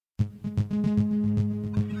Hello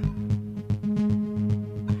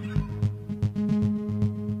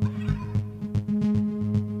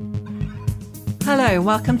and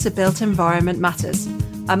welcome to Built Environment Matters,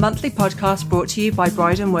 a monthly podcast brought to you by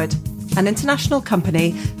Bryden Wood, an international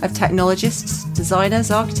company of technologists, designers,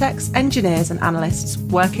 architects, engineers and analysts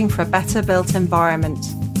working for a better built environment.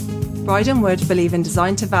 Bryden Wood believe in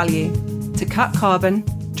design to value, to cut carbon,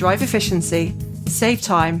 drive efficiency, save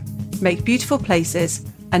time, make beautiful places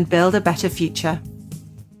and build a better future.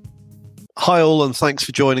 Hi all and thanks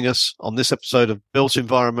for joining us on this episode of Built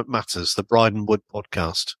Environment Matters, the Bryden Wood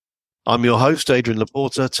podcast. I'm your host, Adrian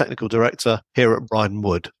Laporta, Technical Director here at Bryden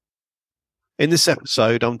Wood. In this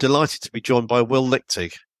episode, I'm delighted to be joined by Will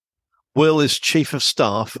Lichtig. Will is Chief of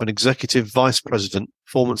Staff and Executive Vice President,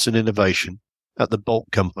 Performance and Innovation at the Bolt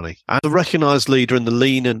Company, and a recognised leader in the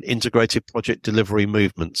lean and integrated project delivery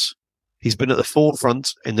movements. He's been at the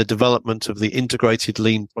forefront in the development of the integrated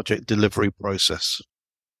lean project delivery process.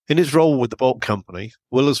 In his role with the Bolt Company,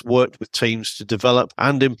 Will has worked with teams to develop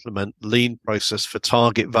and implement lean process for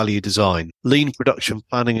target value design, lean production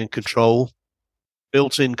planning and control,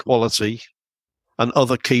 built-in quality, and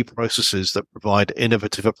other key processes that provide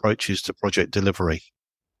innovative approaches to project delivery.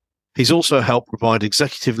 He's also helped provide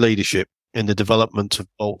executive leadership in the development of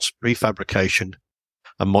Bolt's prefabrication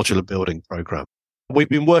and modular building program. We've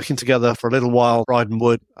been working together for a little while, Bryden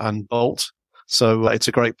Wood and Bolt, so it's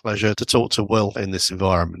a great pleasure to talk to Will in this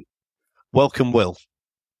environment. Welcome, Will.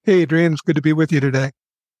 Hey, Adrian. It's good to be with you today.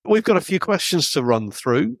 We've got a few questions to run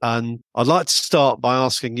through, and I'd like to start by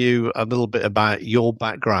asking you a little bit about your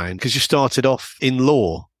background, because you started off in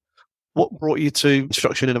law. What brought you to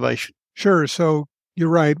construction innovation? Sure. So you're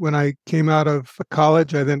right. When I came out of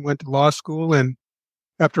college, I then went to law school, and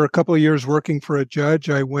after a couple of years working for a judge,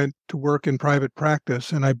 I went to work in private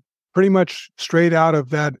practice, and I pretty much straight out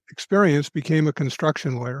of that experience became a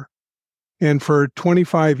construction lawyer. And for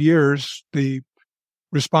 25 years, the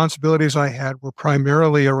responsibilities I had were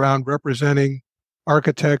primarily around representing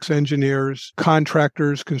architects, engineers,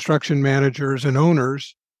 contractors, construction managers, and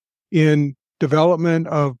owners in development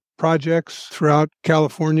of projects throughout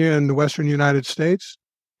California and the Western United States,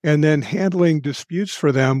 and then handling disputes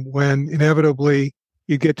for them when inevitably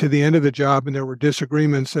you get to the end of the job and there were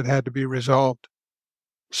disagreements that had to be resolved.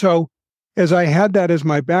 So as I had that as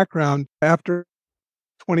my background, after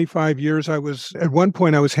 25 years, at one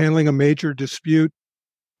point I was handling a major dispute.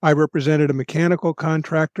 I represented a mechanical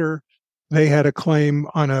contractor. They had a claim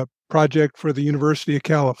on a project for the University of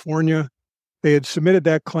California. They had submitted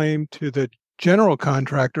that claim to the general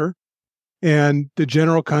contractor, and the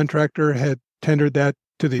general contractor had tendered that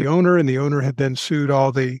to the owner, and the owner had then sued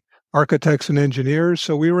all the architects and engineers.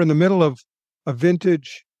 So we were in the middle of a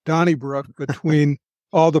vintage Donnybrook between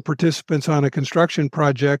all the participants on a construction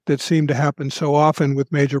project that seemed to happen so often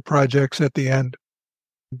with major projects at the end.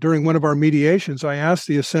 During one of our mediations, I asked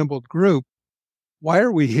the assembled group, why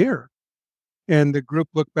are we here? And the group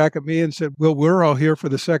looked back at me and said, well, we're all here for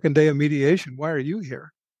the second day of mediation. Why are you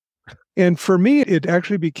here? And for me, it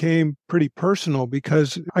actually became pretty personal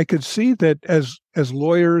because I could see that as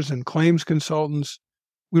lawyers and claims consultants,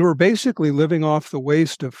 we were basically living off the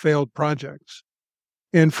waste of failed projects.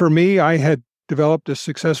 And for me, I had developed a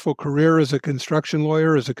successful career as a construction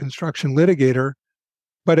lawyer, as a construction litigator.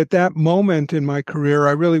 But at that moment in my career,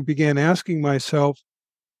 I really began asking myself,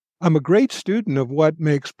 I'm a great student of what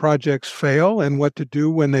makes projects fail and what to do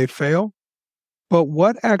when they fail. But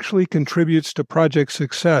what actually contributes to project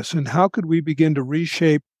success, and how could we begin to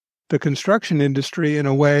reshape the construction industry in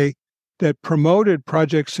a way that promoted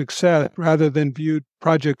project success rather than viewed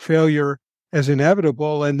project failure as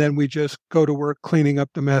inevitable, and then we just go to work cleaning up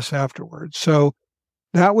the mess afterwards? So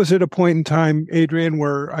that was at a point in time, Adrian,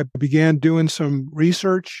 where I began doing some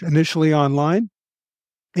research initially online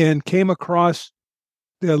and came across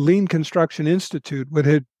the Lean Construction Institute, which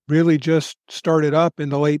had really just started up in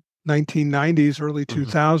the late 1990s, early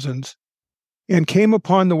 2000s, and came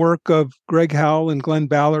upon the work of Greg Howell and Glenn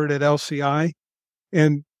Ballard at LCI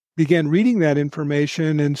and began reading that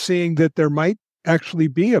information and seeing that there might actually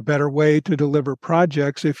be a better way to deliver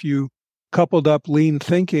projects if you coupled up lean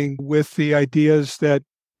thinking with the ideas that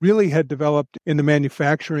really had developed in the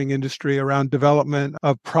manufacturing industry around development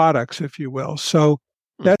of products, if you will. So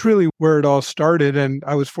that's really where it all started. And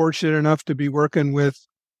I was fortunate enough to be working with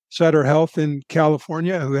Sutter Health in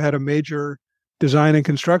California, who had a major design and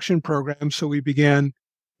construction program. So we began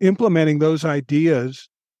implementing those ideas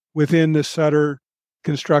within the Sutter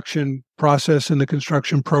construction process and the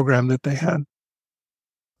construction program that they had.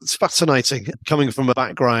 It's fascinating. Coming from a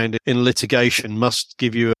background in litigation must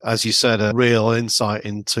give you, as you said, a real insight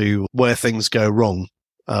into where things go wrong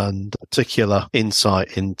and particular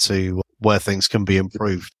insight into where things can be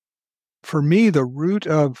improved? For me, the root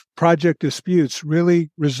of project disputes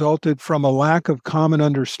really resulted from a lack of common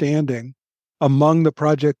understanding among the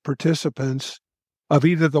project participants of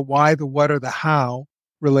either the why, the what, or the how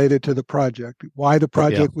related to the project. Why the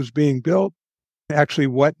project was being built, actually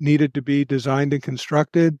what needed to be designed and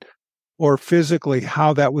constructed, or physically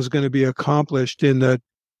how that was going to be accomplished in the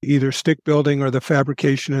either stick building or the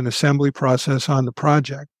fabrication and assembly process on the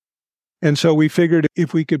project. And so we figured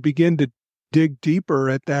if we could begin to dig deeper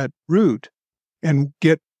at that root and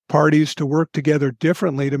get parties to work together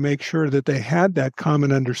differently to make sure that they had that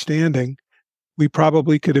common understanding, we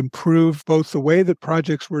probably could improve both the way that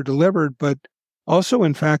projects were delivered, but also,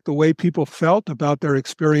 in fact, the way people felt about their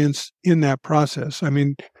experience in that process. I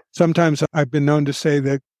mean, sometimes I've been known to say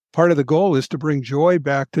that part of the goal is to bring joy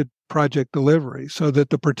back to project delivery so that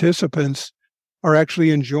the participants are actually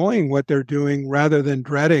enjoying what they're doing rather than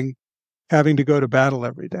dreading having to go to battle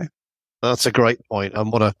every day. That's a great point,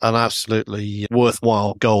 and what an absolutely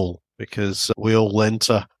worthwhile goal, because we all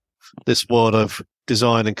enter this world of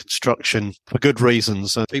design and construction for good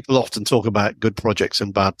reasons. And people often talk about good projects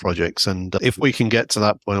and bad projects. And if we can get to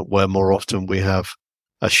that point where more often we have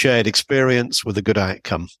a shared experience with a good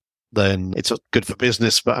outcome, then it's good for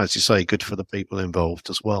business, but as you say, good for the people involved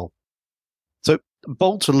as well. So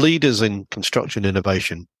Bolt are leaders in construction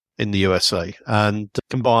innovation in the USA and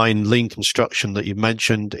combine lean construction that you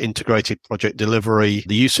mentioned, integrated project delivery,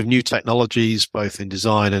 the use of new technologies, both in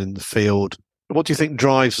design and in the field. What do you think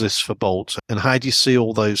drives this for Bolt, and how do you see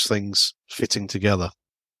all those things fitting together?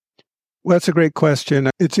 Well, that's a great question.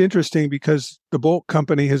 It's interesting because the Bolt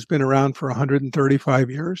company has been around for 135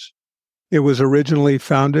 years. It was originally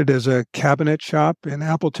founded as a cabinet shop in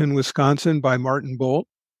Appleton, Wisconsin by Martin Bolt.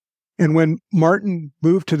 And when Martin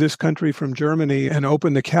moved to this country from Germany and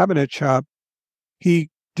opened the cabinet shop, he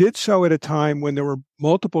did so at a time when there were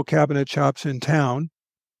multiple cabinet shops in town,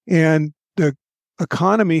 and the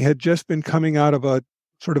economy had just been coming out of a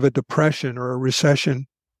sort of a depression or a recession.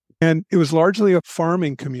 And it was largely a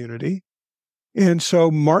farming community. And so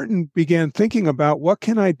Martin began thinking about what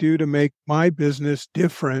can I do to make my business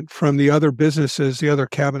different from the other businesses, the other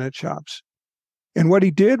cabinet shops. And what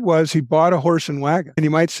he did was he bought a horse and wagon. And you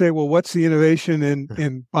might say, well, what's the innovation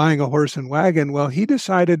in buying a horse and wagon? Well, he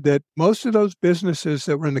decided that most of those businesses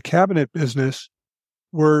that were in the cabinet business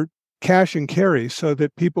were cash and carry, so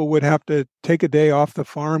that people would have to take a day off the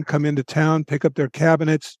farm, come into town, pick up their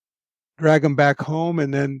cabinets, drag them back home,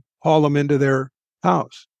 and then haul them into their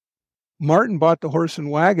house. Martin bought the horse and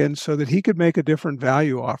wagon so that he could make a different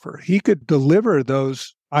value offer. He could deliver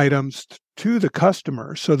those items to the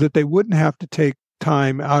customer so that they wouldn't have to take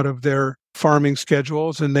time out of their farming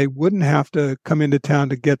schedules and they wouldn't have to come into town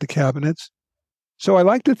to get the cabinets. So I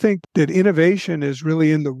like to think that innovation is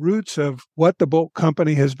really in the roots of what the Bolt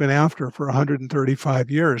company has been after for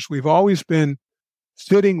 135 years. We've always been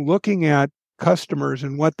sitting looking at customers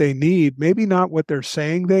and what they need, maybe not what they're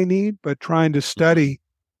saying they need, but trying to study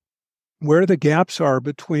where the gaps are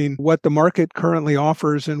between what the market currently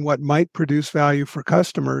offers and what might produce value for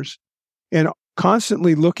customers, and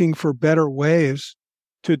constantly looking for better ways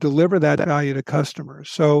to deliver that value to customers.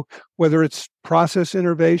 So whether it's process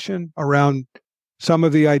innovation around some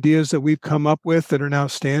of the ideas that we've come up with that are now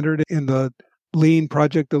standard in the lean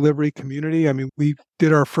project delivery community. I mean, we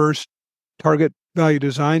did our first target value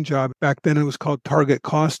design job. Back then it was called target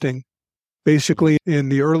costing, basically in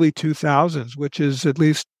the early 2000s, which is at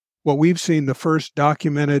least what we've seen the first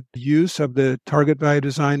documented use of the target value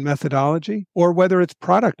design methodology, or whether it's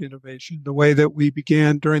product innovation, the way that we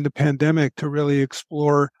began during the pandemic to really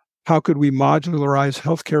explore how could we modularize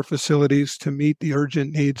healthcare facilities to meet the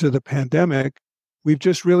urgent needs of the pandemic. We've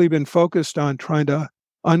just really been focused on trying to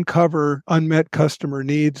uncover unmet customer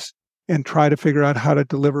needs and try to figure out how to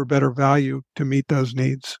deliver better value to meet those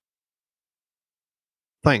needs.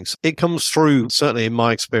 Thanks. It comes through, certainly in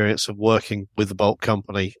my experience of working with the Bolt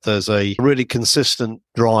company, there's a really consistent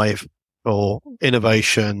drive for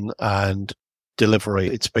innovation and delivery.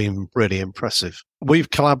 It's been really impressive.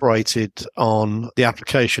 We've collaborated on the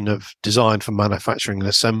application of design for manufacturing and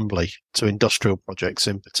assembly to industrial projects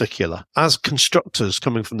in particular. As constructors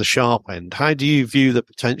coming from the sharp end, how do you view the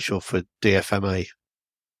potential for DFMA?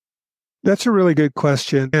 That's a really good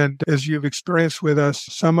question. And as you've experienced with us,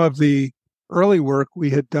 some of the early work we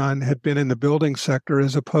had done had been in the building sector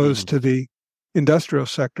as opposed to the industrial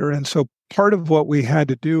sector. And so part of what we had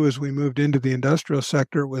to do as we moved into the industrial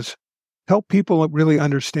sector was help people really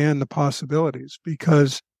understand the possibilities,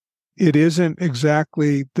 because it isn't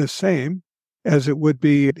exactly the same as it would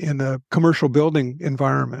be in a commercial building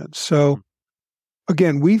environment. So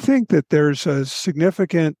again, we think that there's a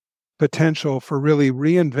significant potential for really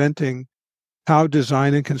reinventing how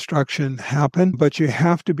design and construction happen, but you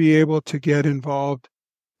have to be able to get involved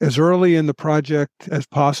as early in the project as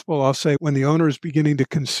possible. I'll say when the owner is beginning to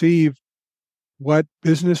conceive what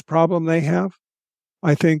business problem they have.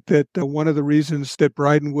 I think that one of the reasons that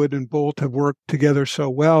Bryden Wood and Bolt have worked together so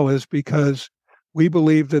well is because we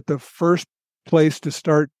believe that the first place to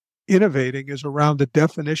start innovating is around the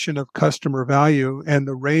definition of customer value and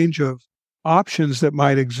the range of options that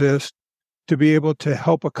might exist to be able to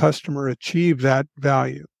help a customer achieve that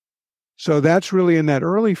value. So that's really in that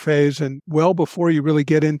early phase and well before you really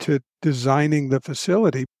get into designing the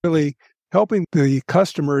facility, really helping the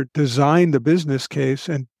customer design the business case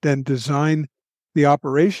and then design the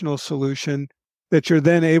operational solution that you're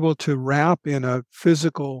then able to wrap in a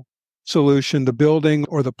physical solution, the building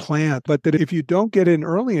or the plant. But that if you don't get in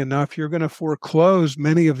early enough, you're going to foreclose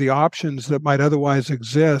many of the options that might otherwise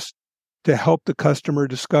exist to help the customer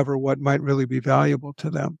discover what might really be valuable to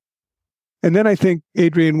them. And then I think,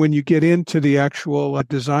 Adrian, when you get into the actual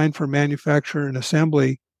design for manufacture and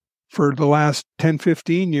assembly, for the last 10,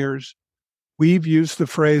 15 years, we've used the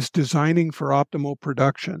phrase designing for optimal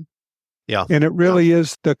production. Yeah. And it really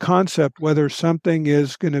is the concept, whether something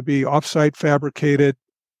is going to be offsite fabricated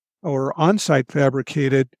or on-site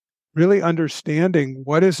fabricated, really understanding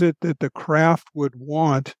what is it that the craft would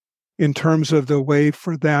want in terms of the way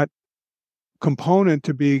for that component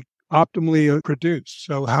to be optimally produced.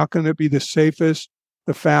 So how can it be the safest,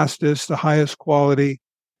 the fastest, the highest quality,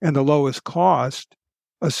 and the lowest cost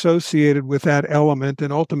associated with that element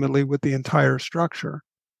and ultimately with the entire structure?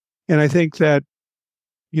 And I think that,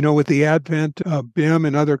 you know, with the advent of BIM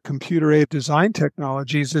and other computer-aided design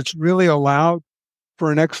technologies, it's really allowed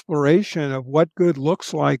for an exploration of what good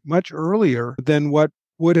looks like much earlier than what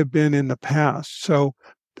would have been in the past. So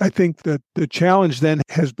I think that the challenge then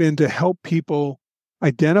has been to help people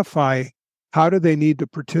identify how do they need to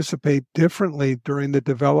participate differently during the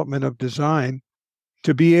development of design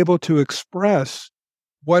to be able to express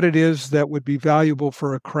what it is that would be valuable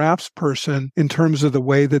for a craftsperson in terms of the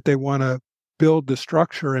way that they want to build the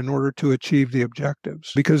structure in order to achieve the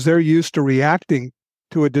objectives, because they're used to reacting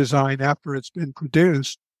to a design after it's been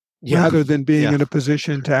produced rather than being in a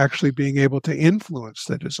position to actually being able to influence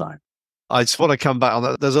the design. I just want to come back on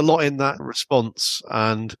that. There's a lot in that response,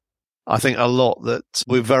 and I think a lot that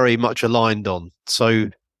we're very much aligned on. So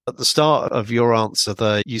at the start of your answer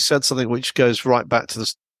there, you said something which goes right back to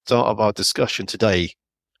the start of our discussion today,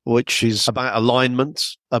 which is about alignment,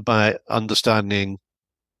 about understanding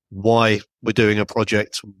why we're doing a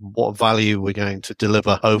project, what value we're going to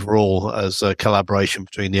deliver overall as a collaboration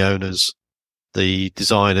between the owners, the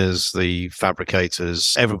designers, the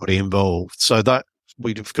fabricators, everybody involved. So that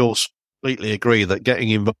we'd, of course, completely agree that getting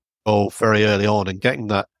involved very early on and getting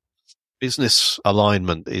that business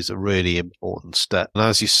alignment is a really important step. And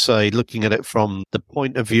as you say, looking at it from the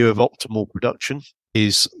point of view of optimal production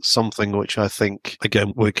is something which I think,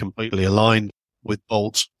 again, we're completely aligned with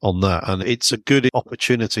Bolt on that. And it's a good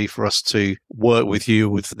opportunity for us to work with you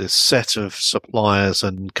with this set of suppliers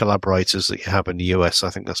and collaborators that you have in the US. I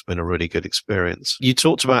think that's been a really good experience. You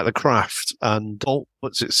talked about the craft, and Bolt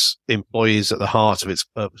puts its employees at the heart of its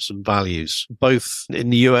purpose and values. Both in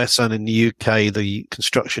the US and in the UK, the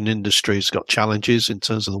construction industry has got challenges in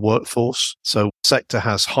terms of the workforce. So the sector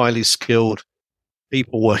has highly skilled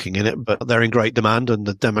people working in it, but they're in great demand and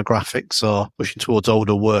the demographics are pushing towards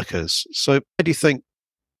older workers. So how do you think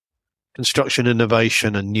construction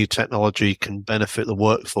innovation and new technology can benefit the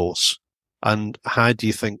workforce? And how do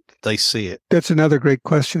you think they see it? That's another great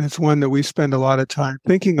question. It's one that we spend a lot of time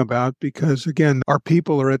thinking about because, again, our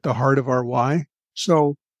people are at the heart of our why.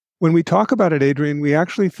 So when we talk about it, Adrian, we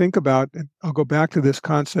actually think about, and I'll go back to this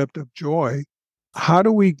concept of joy. How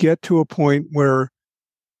do we get to a point where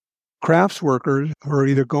crafts workers who are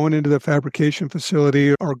either going into the fabrication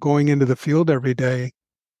facility or going into the field every day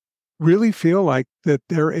really feel like that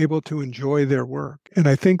they're able to enjoy their work? And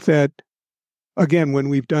I think that, again, when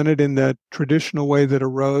we've done it in that traditional way that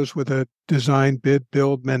arose with a design, bid,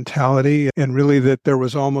 build mentality, and really that there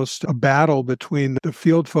was almost a battle between the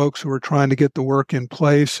field folks who were trying to get the work in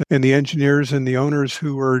place and the engineers and the owners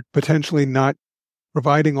who were potentially not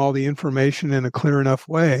providing all the information in a clear enough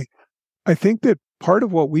way. I think that part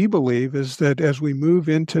of what we believe is that as we move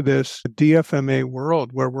into this DFMA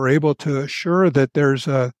world where we're able to assure that there's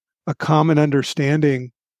a common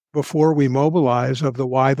understanding before we mobilize of the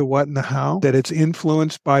why, the what, and the how, that it's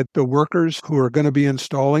influenced by the workers who are going to be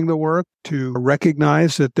installing the work to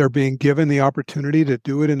recognize that they're being given the opportunity to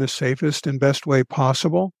do it in the safest and best way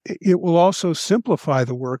possible. It will also simplify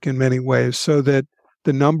the work in many ways so that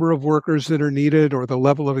the number of workers that are needed or the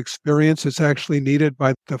level of experience that's actually needed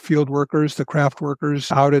by the field workers, the craft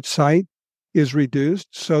workers out at site is reduced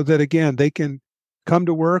so that, again, they can come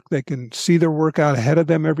to work, they can see their work out ahead of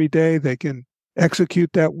them every day, they can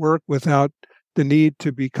execute that work without the need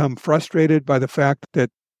to become frustrated by the fact that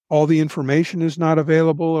all the information is not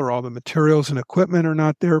available or all the materials and equipment are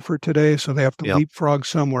not there for today, so they have to leapfrog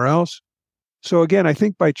somewhere else. So again, I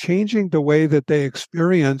think by changing the way that they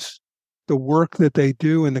experience the work that they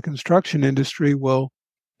do in the construction industry will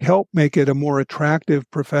help make it a more attractive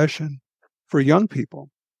profession for young people.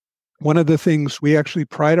 One of the things we actually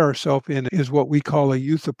pride ourselves in is what we call a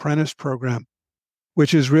youth apprentice program,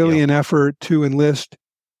 which is really an effort to enlist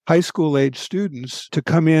high school age students to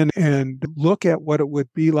come in and look at what it would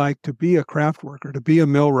be like to be a craft worker, to be a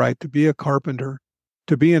millwright, to be a carpenter,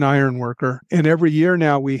 to be an iron worker. And every year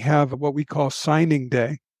now we have what we call signing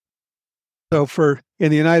day. So in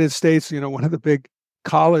the United States, one of the big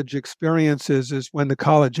college experiences is when the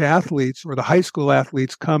college athletes or the high school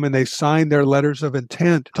athletes come and they sign their letters of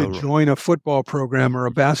intent to join a football program or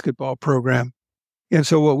a basketball program. And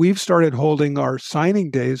so what we've started holding are signing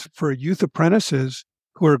days for youth apprentices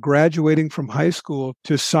who are graduating from high school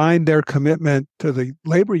to sign their commitment to the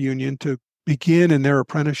labor union to begin in their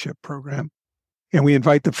apprenticeship program. And we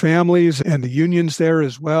invite the families and the unions there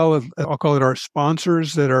as well. I'll call it our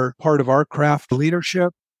sponsors that are part of our craft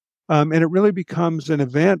leadership. And it really becomes an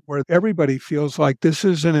event where everybody feels like this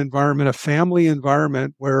is an environment, a family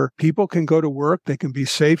environment where people can go to work, they can be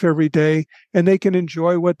safe every day, and they can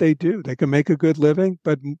enjoy what they do. They can make a good living,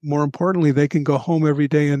 but more importantly, they can go home every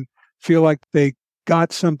day and feel like they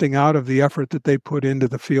got something out of the effort that they put into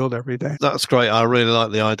the field every day. That's great. I really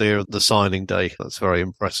like the idea of the signing day. That's very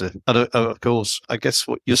impressive. And of course, I guess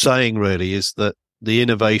what you're saying really is that the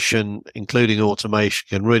innovation, including automation,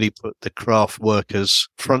 can really put the craft workers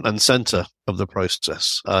front and center of the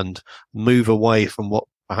process and move away from what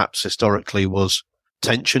perhaps historically was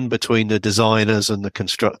tension between the designers and the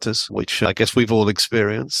constructors, which I guess we've all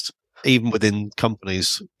experienced. Even within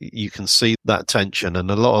companies, you can see that tension. And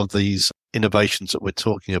a lot of these innovations that we're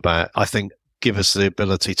talking about, I think, give us the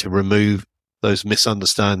ability to remove those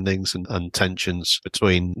misunderstandings and tensions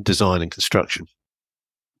between design and construction.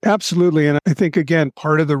 Absolutely. And I think, again,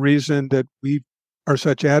 part of the reason that we are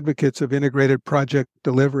such advocates of integrated project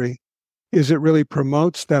delivery is it really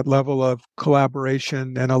promotes that level of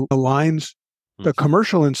collaboration and aligns the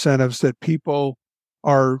commercial incentives that people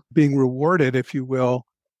are being rewarded, if you will,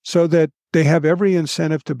 so that they have every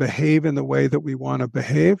incentive to behave in the way that we want to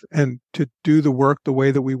behave and to do the work the way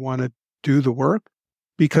that we want to do the work,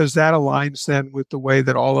 because that aligns then with the way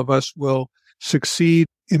that all of us will succeed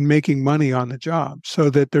in making money on the job, so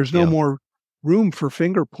that there's no more room for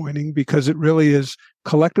finger pointing, because it really is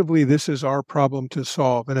collectively, this is our problem to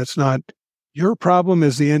solve. And it's not your problem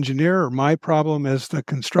as the engineer or my problem as the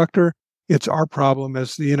constructor. It's our problem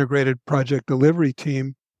as the integrated project delivery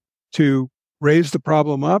team to raise the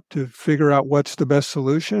problem up, to figure out what's the best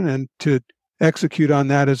solution, and to execute on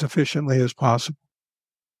that as efficiently as possible.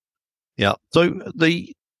 Yeah. So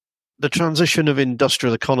the transition of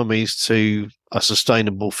industrial economies to a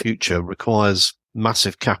sustainable future requires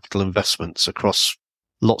massive capital investments across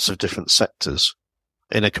lots of different sectors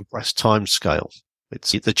in a compressed time scale.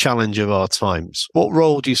 It's the challenge of our times. What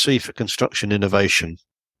role do you see for construction innovation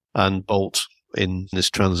and Bolt in this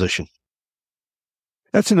transition?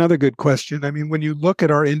 That's another good question. I mean, when you look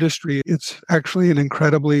at our industry, it's actually an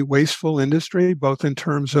incredibly wasteful industry, both in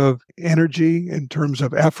terms of energy, in terms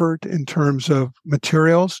of effort, in terms of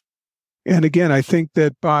materials. And again, I think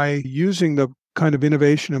that by using the kind of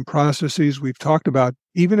innovation and processes we've talked about,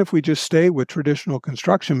 even if we just stay with traditional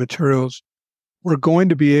construction materials, we're going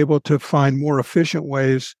to be able to find more efficient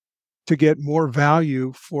ways to get more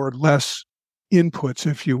value for less inputs,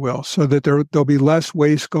 if you will, so that there'll be less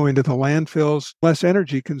waste going to the landfills, less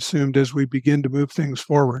energy consumed as we begin to move things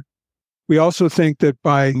forward. We also think that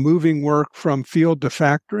by moving work from field to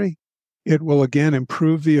factory, it will again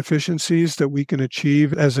improve the efficiencies that we can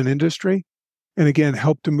achieve as an industry, and again,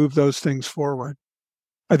 help to move those things forward.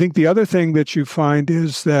 I think the other thing that you find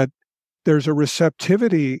is that there's a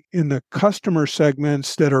receptivity in the customer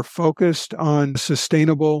segments that are focused on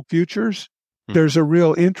sustainable futures. There's a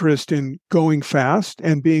real interest in going fast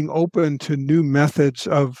and being open to new methods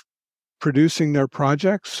of producing their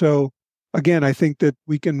projects. So again, I think that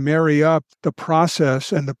we can marry up the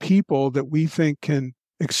process and the people that we think can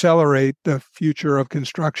accelerate the future of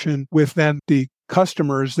construction with then the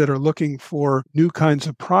customers that are looking for new kinds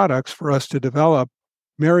of products for us to develop,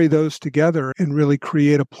 marry those together and really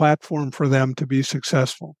create a platform for them to be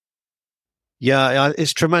successful. Yeah,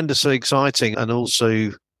 it's tremendously exciting and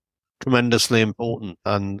also tremendously important.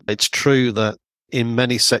 And it's true that in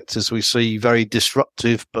many sectors, we see very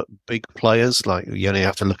disruptive but big players. Like you only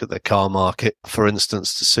have to look at the car market, for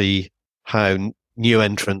instance, to see how new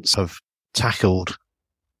entrants have tackled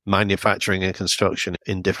manufacturing and construction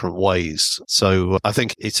in different ways. So I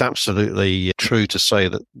think it's absolutely true to say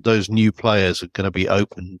that those new players are going to be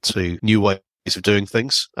open to new ways of doing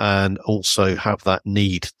things and also have that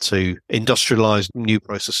need to industrialize new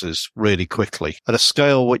processes really quickly at a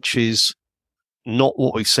scale which is not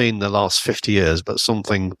what we've seen in the last 50 years, but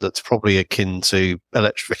something that's probably akin to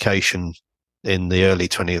electrification in the early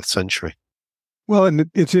 20th century. Well, and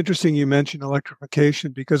it's interesting you mentioned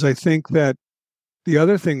electrification, because I think that the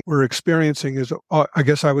other thing we're experiencing is, I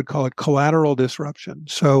guess I would call it collateral disruption.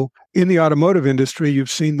 So in the automotive industry, you've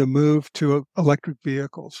seen the move to electric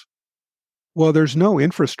vehicles. Well, there's no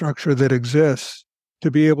infrastructure that exists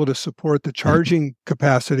to be able to support the charging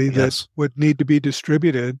capacity that would need to be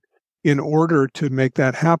distributed in order to make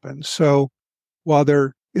that happen. So while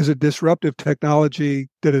there is a disruptive technology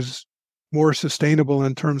that is more sustainable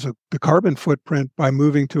in terms of the carbon footprint by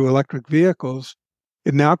moving to electric vehicles,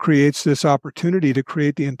 it now creates this opportunity to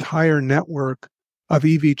create the entire network of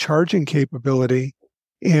EV charging capability.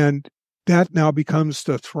 And that now becomes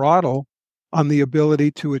the throttle on the ability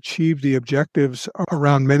to achieve the objectives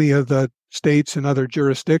around many of the states and other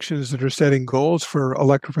jurisdictions that are setting goals for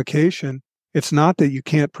electrification. It's not that you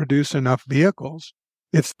can't produce enough vehicles.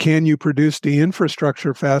 It's can you produce the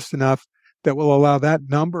infrastructure fast enough that will allow that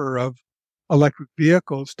number of electric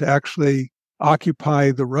vehicles to actually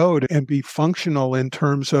occupy the road and be functional in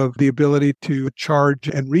terms of the ability to charge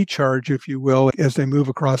and recharge, if you will, as they move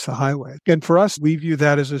across the highway. And for us, we view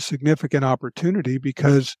that as a significant opportunity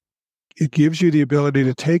because it gives you the ability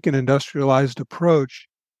to take an industrialized approach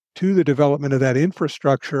to the development of that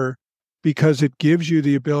infrastructure, because it gives you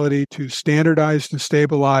the ability to standardize, to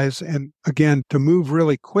stabilize, and again, to move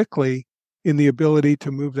really quickly in the ability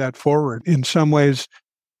to move that forward. In some ways,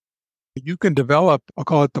 you can develop, I'll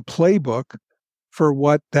call it the playbook, for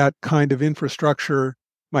what that kind of infrastructure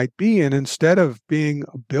might be. And instead of being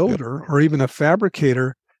a builder or even a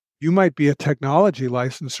fabricator, you might be a technology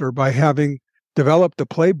licensor by having developed the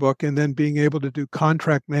playbook and then being able to do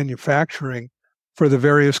contract manufacturing for the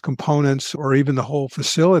various components or even the whole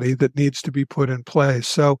facility that needs to be put in place.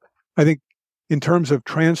 So I think in terms of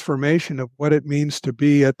transformation of what it means to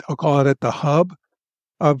be at, I'll call it at the hub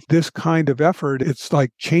of this kind of effort, it's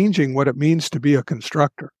like changing what it means to be a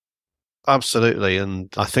constructor. Absolutely.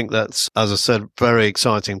 And I think that's, as I said, very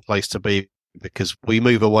exciting place to be, because we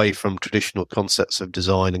move away from traditional concepts of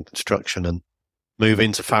design and construction and move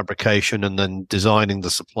into fabrication and then designing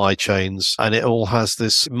the supply chains. And it all has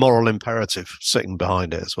this moral imperative sitting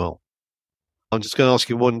behind it as well. I'm just going to ask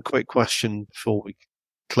you one quick question before we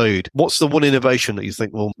conclude. What's the one innovation that you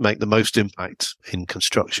think will make the most impact in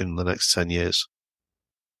construction in the next 10 years?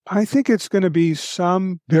 I think it's going to be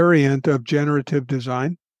some variant of generative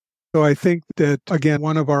design. So I think that, again,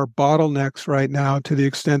 one of our bottlenecks right now, to the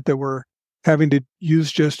extent that we're having to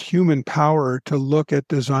use just human power to look at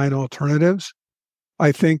design alternatives,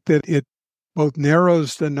 I think that it both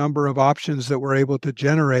narrows the number of options that we're able to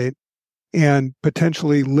generate and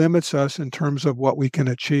potentially limits us in terms of what we can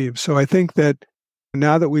achieve. So I think that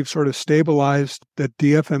now that we've sort of stabilized the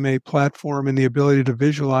DFMA platform and the ability to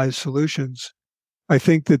visualize solutions, I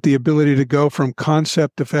think that the ability to go from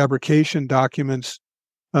concept to fabrication documents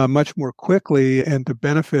much more quickly and to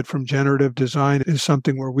benefit from generative design is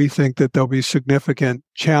something where we think that there'll be significant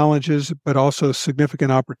challenges, but also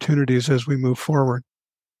significant opportunities as we move forward.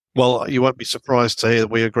 Well, you won't be surprised to hear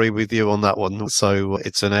that we agree with you on that one. So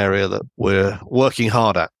it's an area that we're working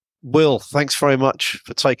hard at. Will, thanks very much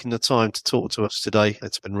for taking the time to talk to us today.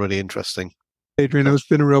 It's been really interesting. Adrian, it's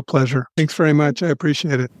been a real pleasure. Thanks very much. I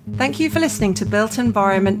appreciate it. Thank you for listening to Built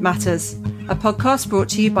Environment Matters, a podcast brought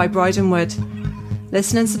to you by Bryden Wood.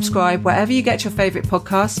 Listen and subscribe wherever you get your favourite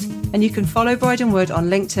podcast, and you can follow Bryden Wood on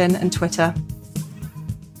LinkedIn and Twitter.